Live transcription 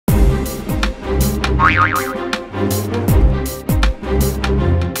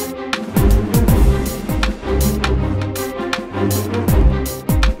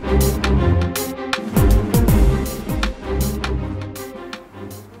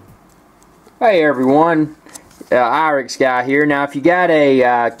Hey everyone, Irix guy here. Now if you got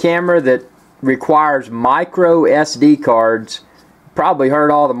a camera that requires micro SD cards, probably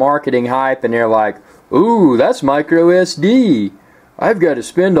heard all the marketing hype and they're like, ooh, that's micro SD. I've got to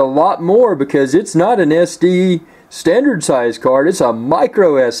spend a lot more because it's not an SD standard size card, it's a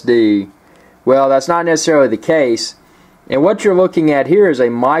micro SD. Well, that's not necessarily the case. And what you're looking at here is a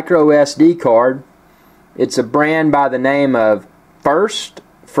micro SD card. It's a brand by the name of First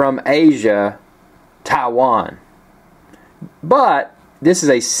from Asia, Taiwan. But this is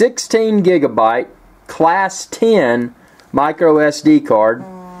a 16 gigabyte class 10 micro SD card,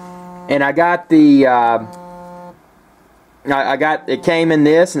 and I got the it came in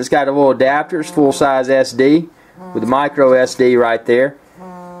this, and it's got a little adapter. It's full size SD with the micro SD right there.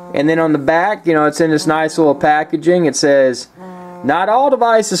 And then on the back, you know, it's in this nice little packaging. It says, not all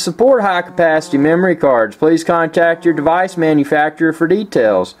devices support high-capacity memory cards. Please contact your device manufacturer for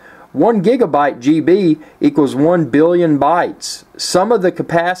details. 1 gigabyte GB equals 1 billion bytes. Some of the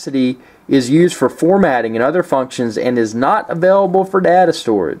capacity is used for formatting and other functions and is not available for data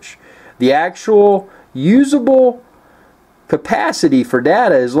storage. The actual usable capacity for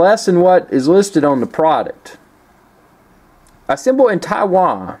data is less than what is listed on the product. Assembled in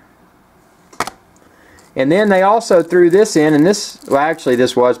Taiwan. And then they also threw this in, and this, well actually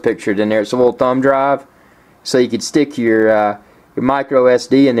this was pictured in there. It's a little thumb drive, so you could stick your micro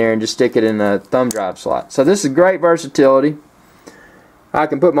SD in there and just stick it in the thumb drive slot. So this is great versatility. I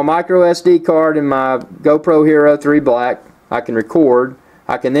can put my micro SD card in my GoPro Hero 3 Black. I can record.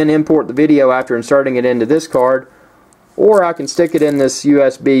 I can then import the video after inserting it into this card, or I can stick it in this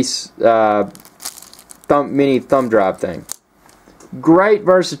USB mini thumb drive thing. Great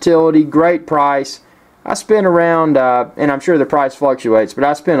versatility, great price. I spent around, and I'm sure the price fluctuates, but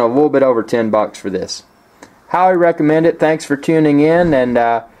I spent a little bit over $10 for this. Highly recommend it. Thanks for tuning in, and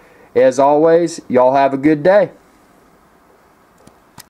as always, y'all have a good day.